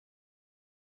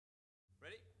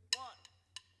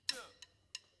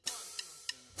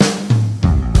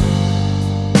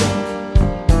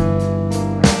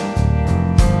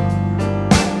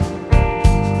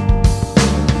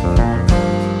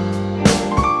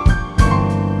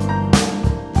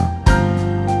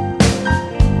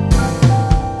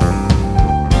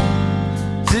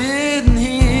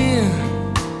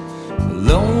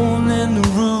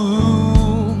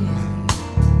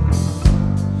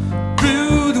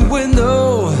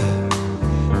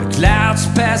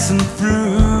passing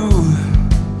through.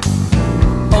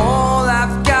 All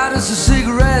I've got is a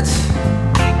cigarette,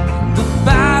 the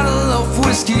bottle of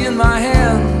whiskey in my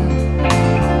hand.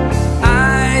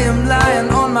 I am lying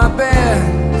on my bed,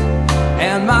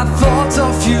 and my thoughts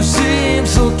of you seem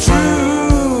so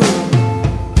true.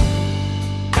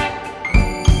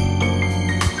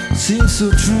 Seem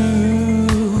so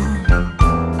true.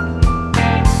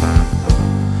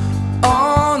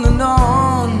 On and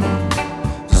on,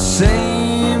 the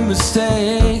same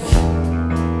mistake.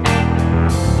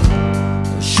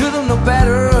 Should have known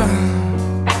better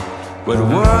with the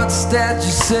words that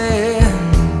you said.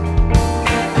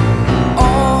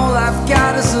 All I've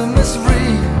got is a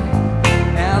mystery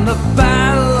and a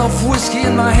bottle of whiskey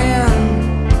in my hand.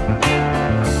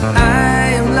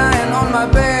 I am lying on my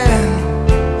bed,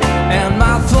 and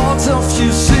my thoughts of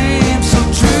you seem so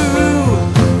true.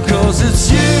 'Cause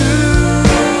it's you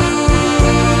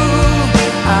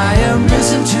I am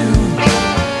missing too.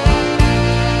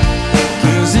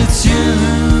 'Cause it's you,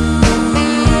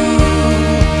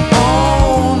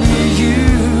 only you.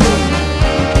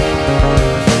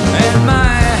 And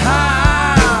my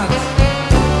heart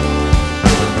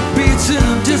beats in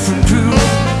a different groove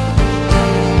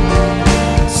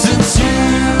since you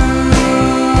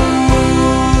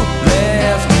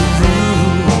left the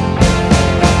room.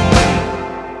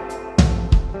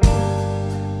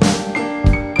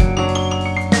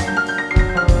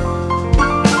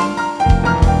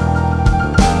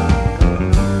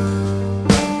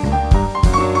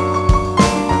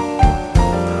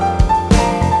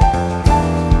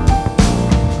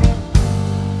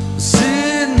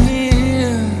 Sitting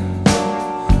here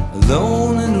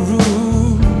alone in the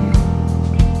room,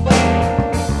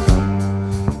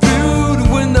 through the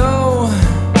window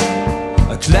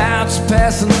a cloud's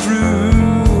passing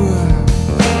through.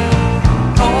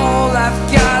 All I've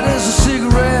got is a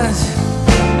cigarette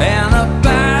and a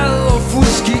bottle of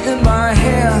whiskey in my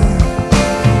hand.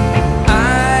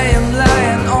 I am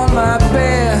lying on my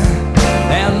bed,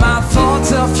 and my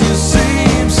thoughts of you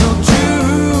seem so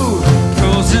true.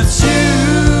 'Cause it's you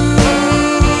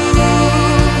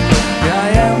I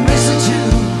am missing you.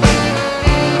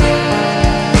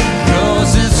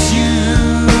 'Cause it's you,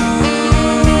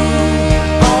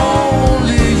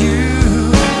 only you.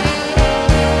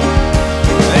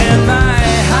 And my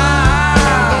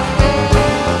heart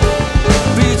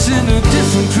beats in a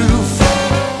different groove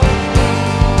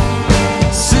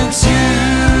since you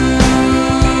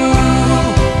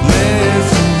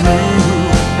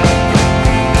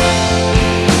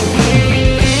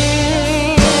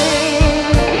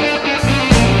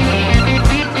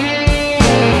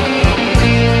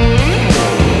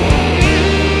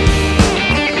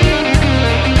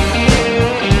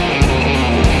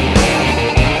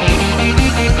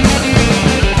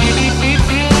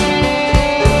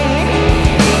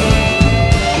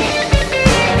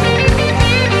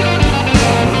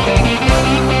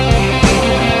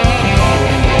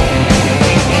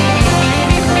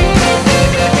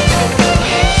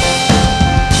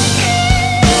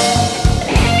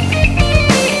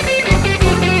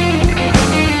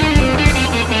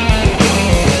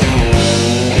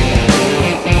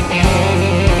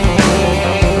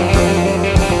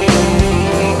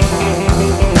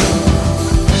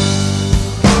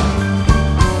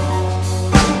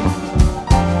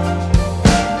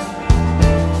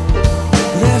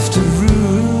left the room. Left the room.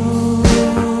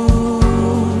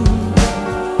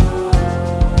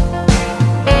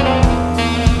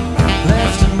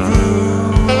 Left the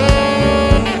room.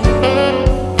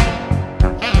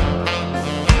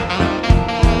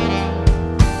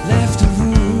 Left the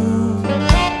room.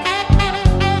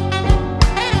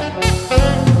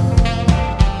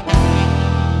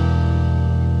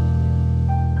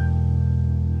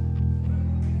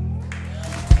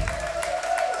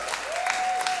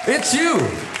 It's you.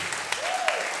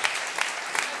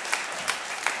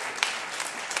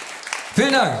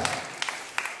 Vielen Dank.